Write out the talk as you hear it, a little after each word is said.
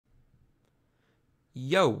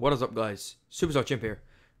Yo, what is up guys? Superstar Chimp here,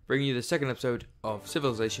 bringing you the second episode of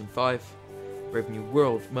Civilization 5, Brave New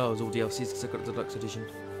World. Well, it's all DLCs because I got the deluxe edition.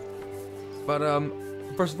 But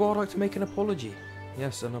first of all, I'd like to make an apology.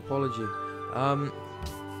 Yes, an apology.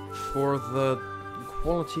 For the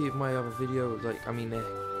quality of my other video,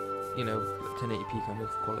 you know, 1080p kind of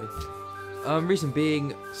quality. Reason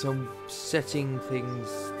being, some setting things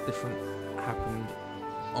different happened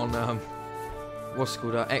on what's it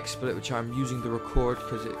called, XSplit, which I'm using to record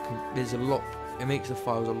because it makes the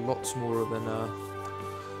files a lot smaller than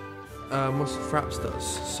what's the Fraps does.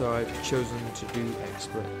 So I've chosen to do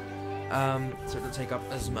XSplit, so it doesn't take up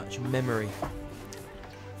as much memory.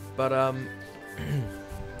 But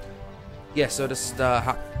yeah, so just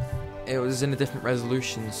it was in a different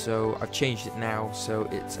resolution, so I've changed it now, so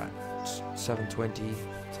it's at 720,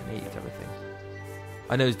 1080, everything.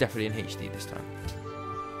 I know it's definitely in HD this time.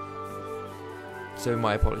 So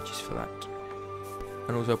my apologies for that.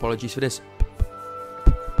 And also apologies for this.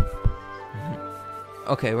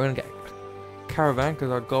 Okay, we're gonna get a caravan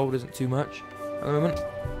because our gold isn't too much at the moment.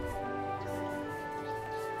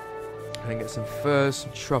 I'm gonna get some furs,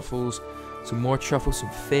 some truffles, some more truffles,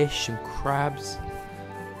 some fish, some crabs,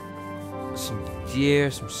 some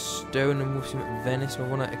deer, some stone, and some Venice. We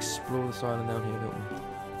want to explore this island down here, don't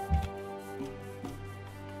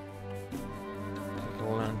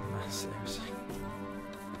we? Land mass,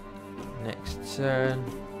 next turn.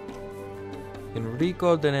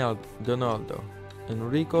 Enrico Donaldo.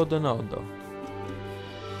 Enrico Donaldo.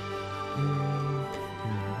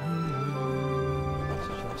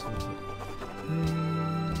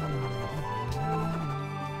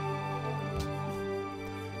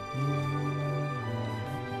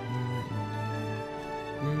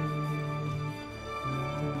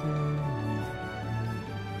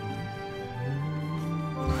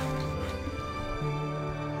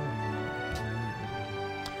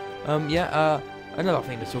 Another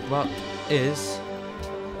thing to talk about is,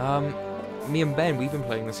 me and Ben, we've been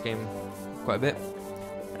playing this game quite a bit,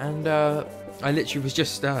 and I literally was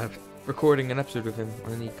just recording an episode with him,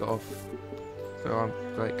 and then he got off, so I'm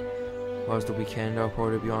like, well, it's the weekend, I'll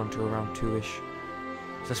probably be on to around 2ish, so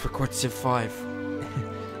let's record Civ 5,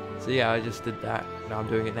 so yeah, I just did that, now I'm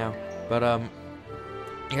doing it now, but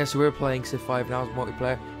yeah, so we're playing Civ 5 now as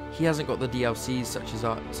multiplayer. He hasn't got the DLCs such as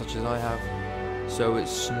I have, so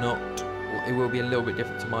it will be a little bit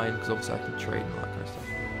different to mine, because obviously I can trade and all that kind of stuff.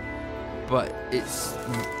 But it's,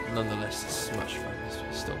 nonetheless, it's much fun.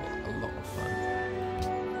 It's still a lot of fun.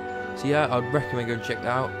 So yeah, I'd recommend going and check that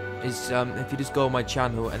out. If you just go on my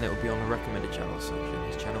channel, and it will be on the recommended channel section.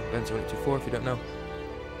 His channel, Ben7824, if you don't know.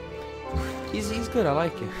 He's good, I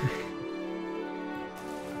like him.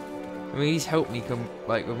 I mean, he's helped me come,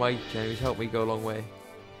 like, with my channel, he's helped me go a long way.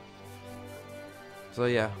 So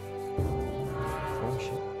yeah. Oh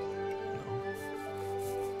shit. No.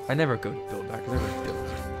 I never go build that because I never built a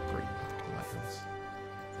great lighthouse.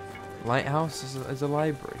 Lighthouse is a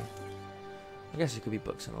library. I guess it could be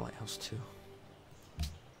books in a lighthouse too.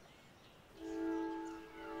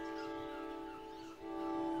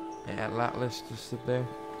 Yeah, Atlas just stood there.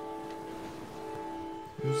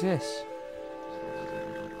 Who's this?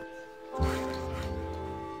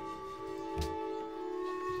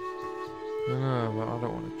 No, but I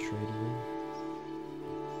don't want to trade with him.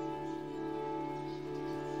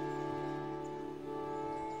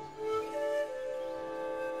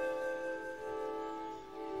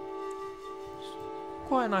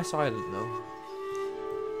 Quite a nice island, though.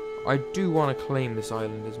 I do want to claim this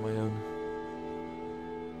island as my own.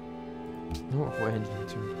 What if we're ending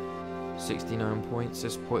to 69 points?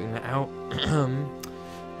 Just pointing that out.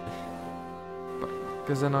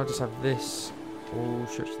 Because then I'll just have this all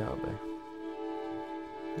stretched out there.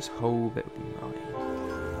 This whole bit will be mine.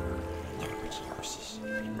 Nobody's horses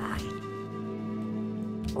will be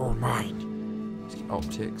mine. All mine. Let's get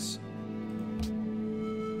optics.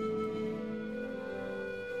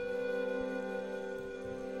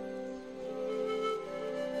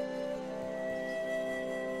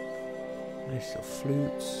 Nice little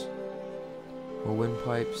flutes. Or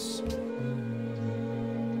windpipes.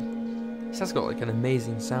 This has got like an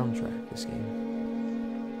amazing soundtrack, this game.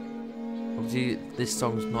 Obviously, this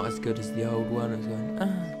song's not as good as the old one. It's going,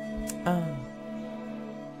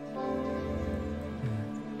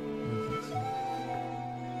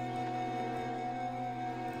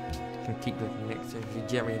 You can keep looking next to it because you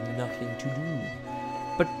generally have nothing to do.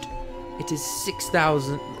 But it is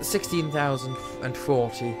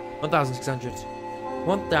 16,040,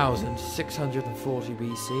 1,640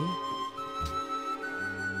 BC.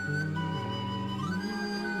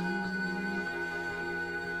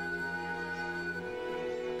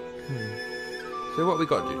 So what we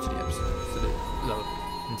got to do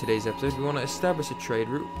in today's episode, we want to establish a trade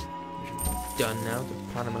route, which we've done now to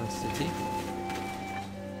Panama City.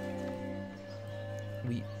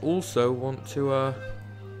 We also want to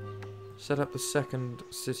set up a second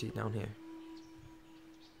city down here.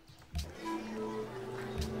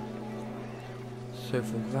 So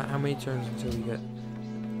for that, how many turns until we get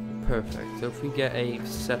perfect? So if we get a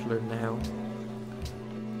settler now,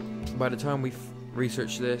 by the time we've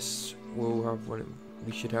researched this, we'll have one.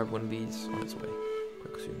 We should have one of these on its way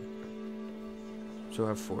quite soon. So we'll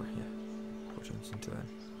have 4, yeah, 4 turns until then.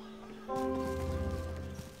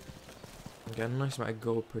 Get a nice amount of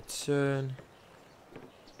gold per turn.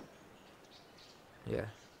 Yeah.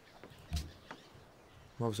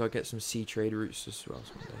 Also, I'll get some sea trade routes as well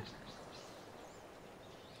someday.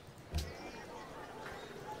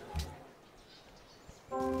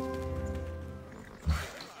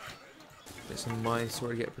 Get some mines so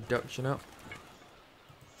I get production up.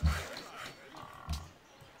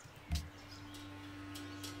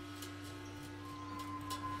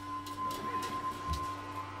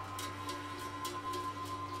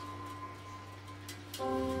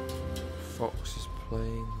 Fox is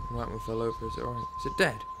playing. Right one fell over. Is it alright? Is it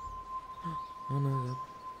dead? Oh no.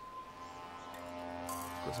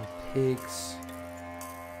 Got some pigs.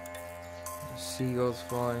 Seagulls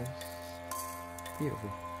flying. Beautiful.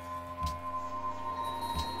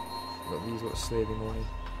 Got these lot slaving away.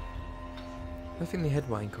 I think they had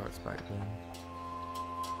minecarts back then.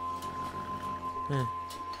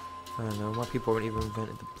 I don't know. My people haven't even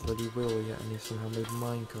invented the bloody wheel yet, and they somehow made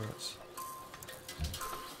minecarts.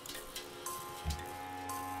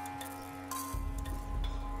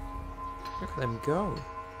 Look at them go.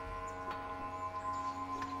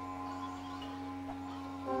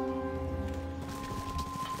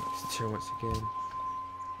 Let's turn once again.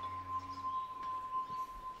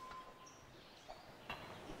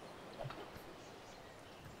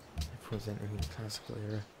 Everyone's entering the classical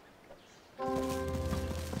era.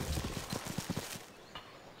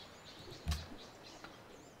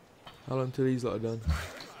 How long till these lot are done?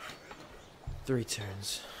 3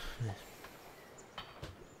 turns.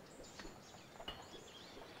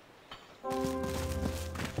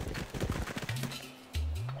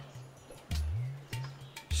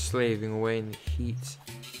 Slaving away in the heat.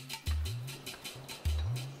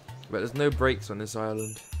 But there's no brakes on this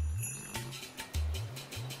island.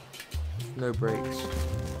 No brakes.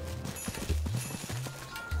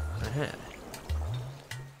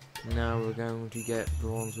 Now we're going to get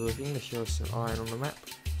bronze working to show us some iron on the map.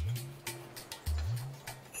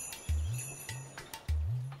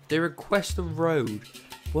 They request a road.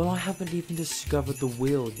 Well, I haven't even discovered the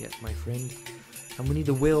wheel yet, my friend. And we need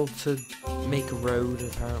a wheel to make a road,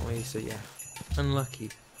 apparently, so yeah. Unlucky.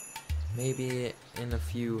 Maybe in a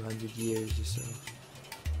few 100 years or so.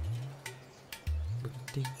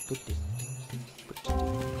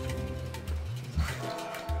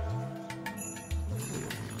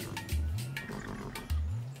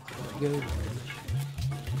 Go.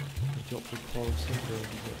 Drop the policy.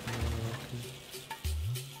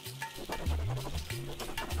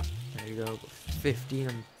 There you go. Got 15.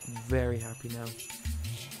 I'm very happy now. I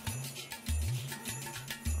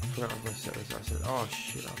forgot I was going to set this. I said, oh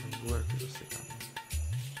shit, I've been working this thing out.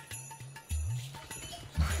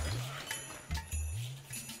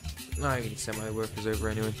 I can send my workers over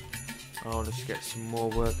anyway. I'll just get some more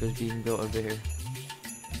workers being built over here.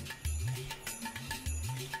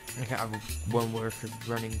 I can't have one worker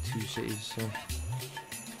running 2 cities, so.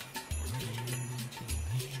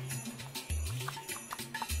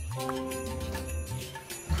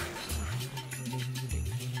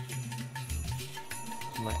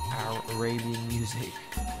 My Arabian music.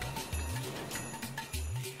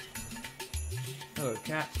 Oh,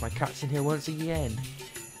 cats. My cat's in here once again.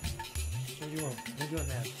 What do you want? What do you want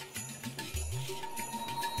now?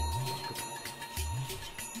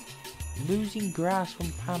 Losing grass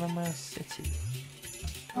from Panama City.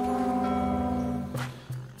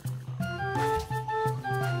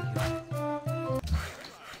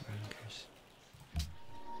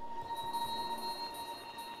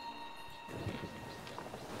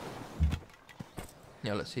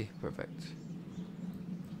 Yeah, let's see. Perfect.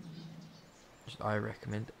 I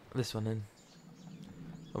recommend this one then.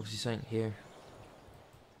 Obviously something here.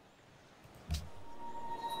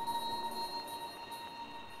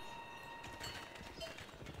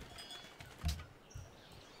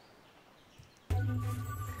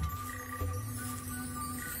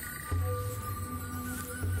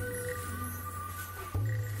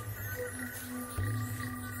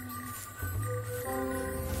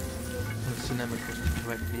 Cinema to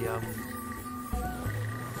collect the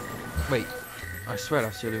wait. I swear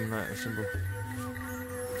that's the Illuminati symbol.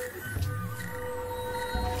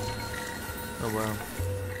 Oh wow.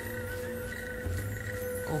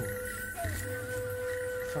 Oh.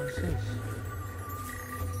 What's this?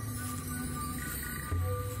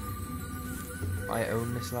 I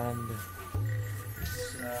own this land.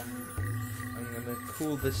 It's, I'm gonna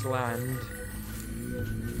call this land.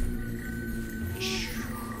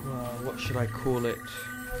 What should I call it?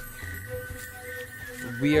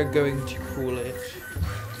 We are going to call it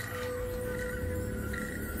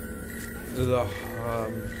the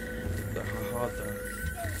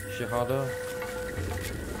Shahada.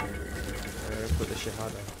 Put the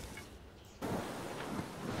Shahada.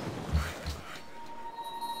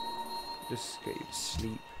 Just go to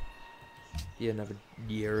sleep. Be another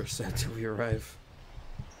year or so till we arrive.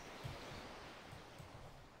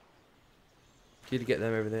 Need to get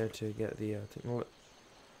them over there to get the technology.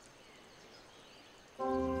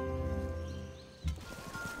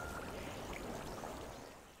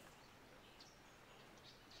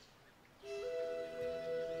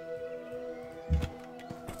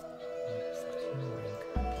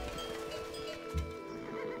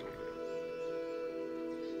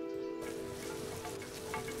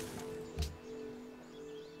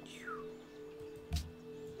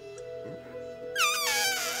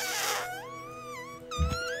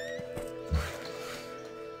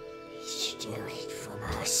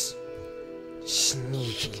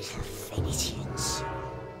 Sneaky little Venetians.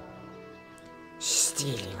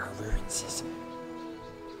 Stealing our ruins.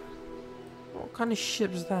 What kind of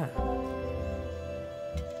ship's that?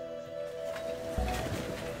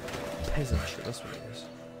 Peasant ship, that's what it is.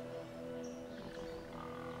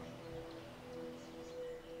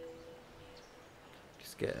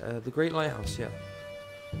 Just get the Great Lighthouse, yeah.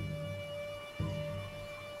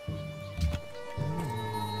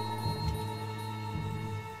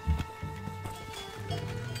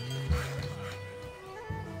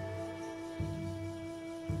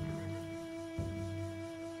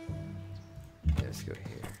 Let's go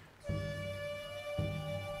here.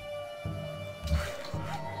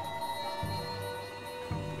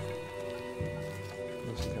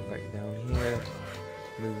 Let's come back down here.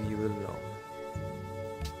 Move you along.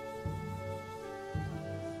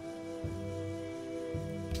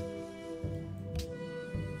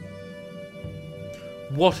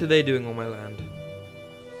 What are they doing on my land?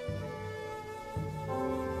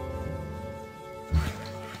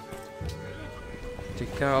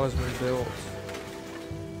 Tikal has been built.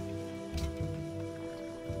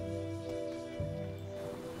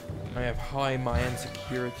 I have high Mayan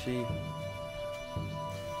security.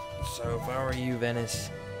 So if I were you, Venice,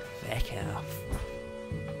 back off.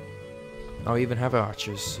 I'll even have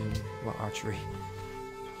archers soon. What archery?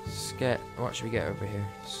 Sket. What should we get over here?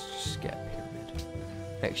 Sket pyramid.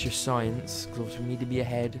 Extra science, because we need to be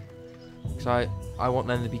ahead. Because I want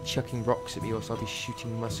them to be chucking rocks at me, or else I'll be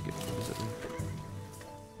shooting musket balls at them.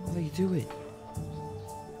 What are they doing?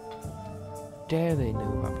 Dare they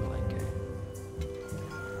know about Palenque?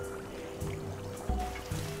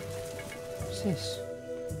 What's this?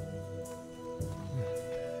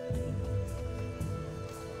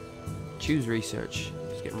 Choose research.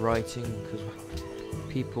 Just get writing, because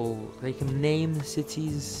people, they can name the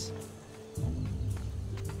cities,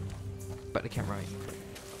 but they can't write.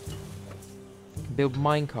 They can build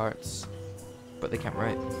minecarts, but they can't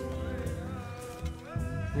write.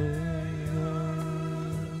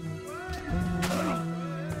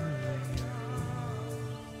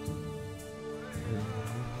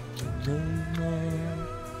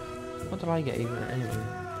 What did I get even anyway?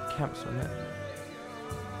 Camps on it.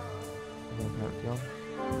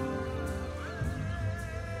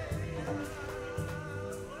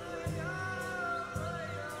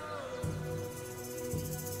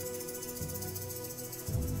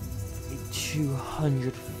 A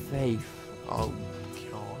 200 faith. Oh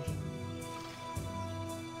god.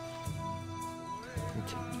 It'll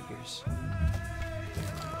take years.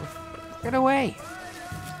 Get away!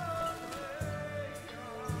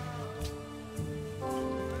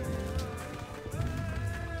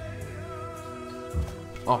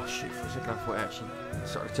 Oh shoot, for a second I thought I actually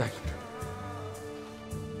started attacking.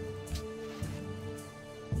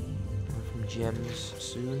 From gems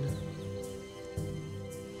soon.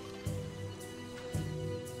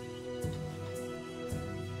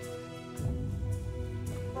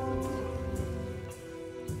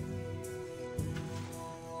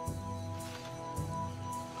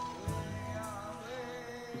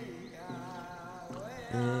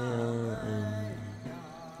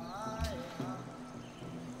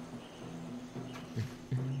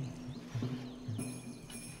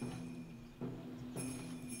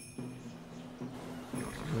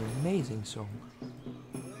 amazing song.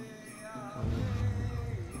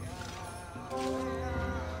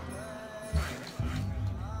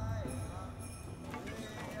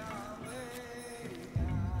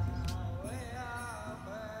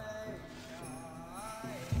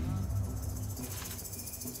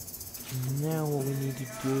 Now what we need to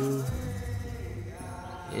do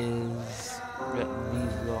is get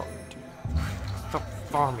these lot. Stop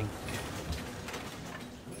farming.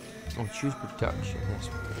 Oh, choose production. Yes.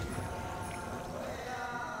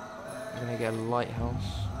 We're gonna get a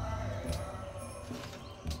lighthouse.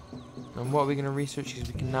 And what are we gonna research?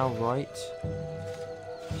 Because we can now write,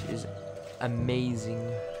 which is amazing.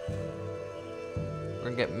 We're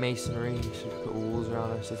gonna get masonry, so we can put walls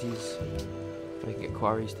around our cities. We can get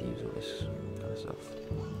quarries to use all this kind of stuff.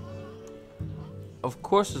 Of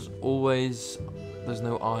course, as always, there's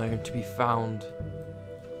no iron to be found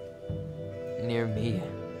near me.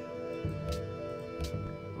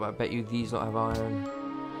 But I bet you these don't have iron.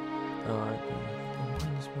 Alright.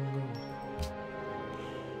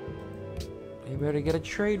 You better get a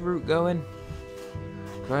trade route going.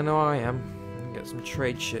 I know I am. Get some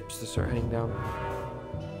trade ships to start heading down.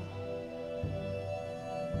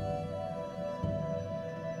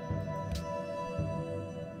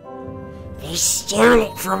 They stole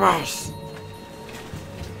it from us!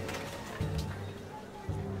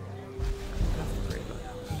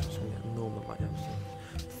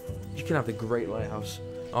 You can have the great lighthouse.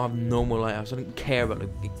 I'll have normal lighthouse. I don't care about it.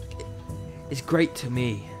 It's great to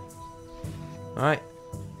me. Alright?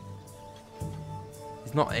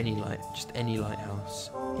 It's not any just any lighthouse.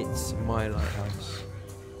 It's my lighthouse.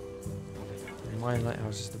 And my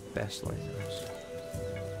lighthouse is the best lighthouse.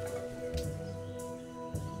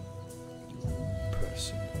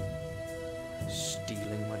 Person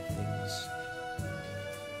stealing my things.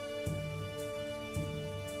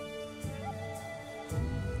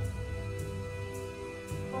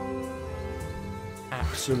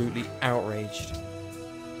 Absolutely outraged.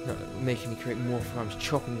 No, making me create more farms,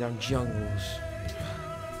 chopping down jungles.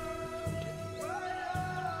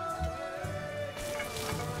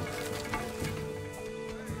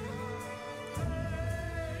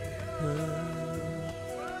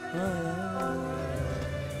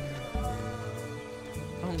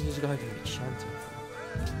 How long is this guy going to be chanting for?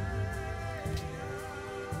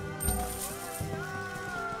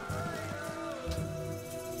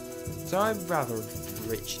 So I'm rather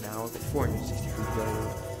rich now. I've got 463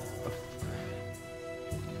 gold.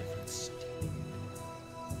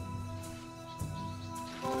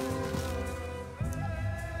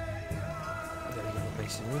 I gotta get a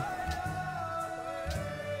masonry.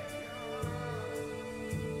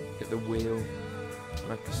 Get the wheel.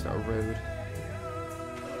 I can start a road.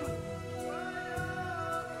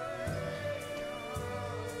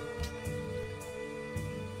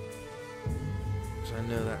 I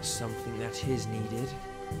know that's something that is needed.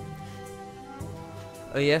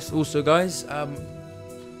 Oh yes, also guys,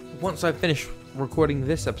 once I finish recording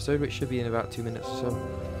this episode, which should be in about 2 minutes or so,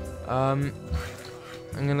 I'm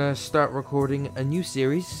gonna start recording a new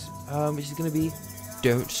series, which is gonna be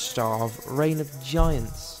Don't Starve, Reign of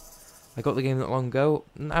Giants. I got the game not long ago,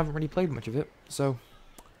 and I haven't really played much of it, so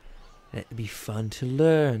it'd be fun to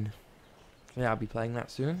learn. Yeah, I'll be playing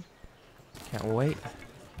that soon. Can't wait.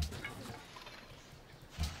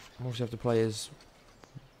 I also have to play as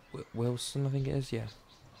Wilson, I think it is, yeah.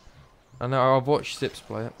 I know, I've watched Sips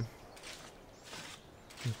play it.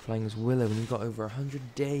 He's playing as Willow and he got over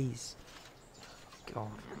 100 days.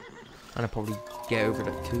 God. And I'll probably get over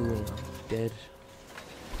that too and I'm dead.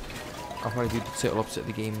 I'll probably do the total opposite of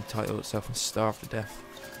the game title itself and starve to death.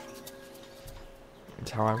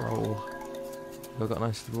 That's how I roll. I've got a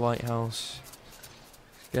nice little lighthouse.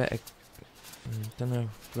 Get a... don't know,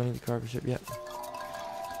 do I need the cargo ship yet?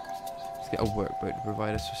 Get a workboat to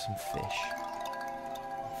provide us with some fish.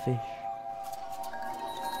 Fish.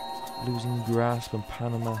 Losing grasp on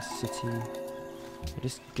Panama City. I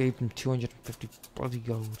just gave them 250 bloody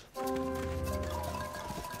gold.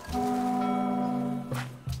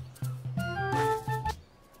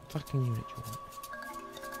 Fucking unit you want.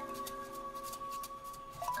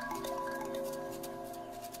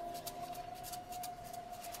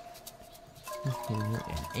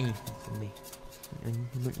 Anything from me.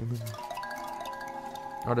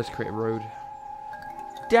 I'll just create a road.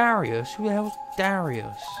 Darius? Who the hell's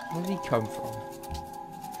Darius? Where did he come from?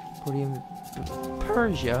 Probably in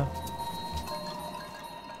Persia?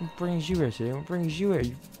 What brings you here today? What brings you here?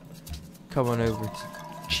 You come on over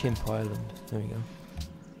to Chimp Island. There we go.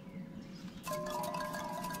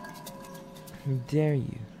 How dare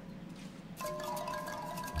you?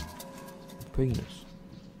 Penis.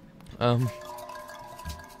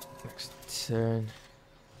 Next turn.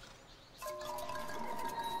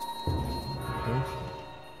 Hmm?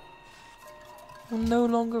 We're no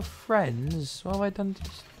longer friends. What have I done to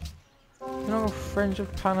this? We're no longer friends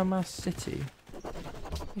with Panama City.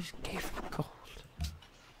 We just gave them gold.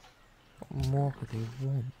 What more could they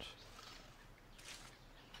want?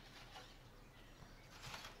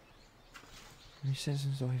 How many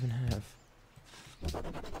citizens do I even have?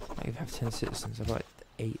 I even have 10 citizens. I've got like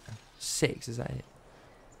 8. 6, is that it?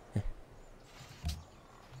 Yeah.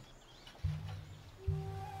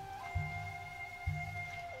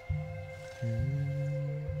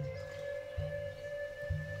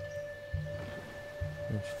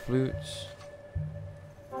 There's flutes.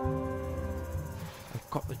 I've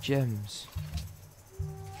got the gems.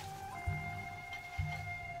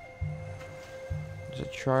 Does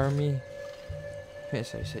it try me? I think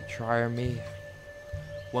it said try me.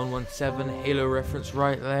 117 Halo reference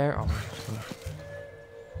right there. Oh my god.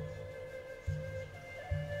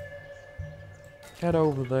 Get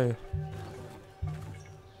over there.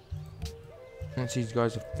 Once these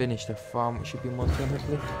guys have finished their farm, it should be 1 turn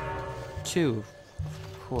hopefully. 2,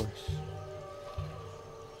 of course.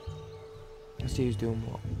 Let's see who's doing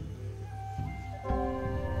what.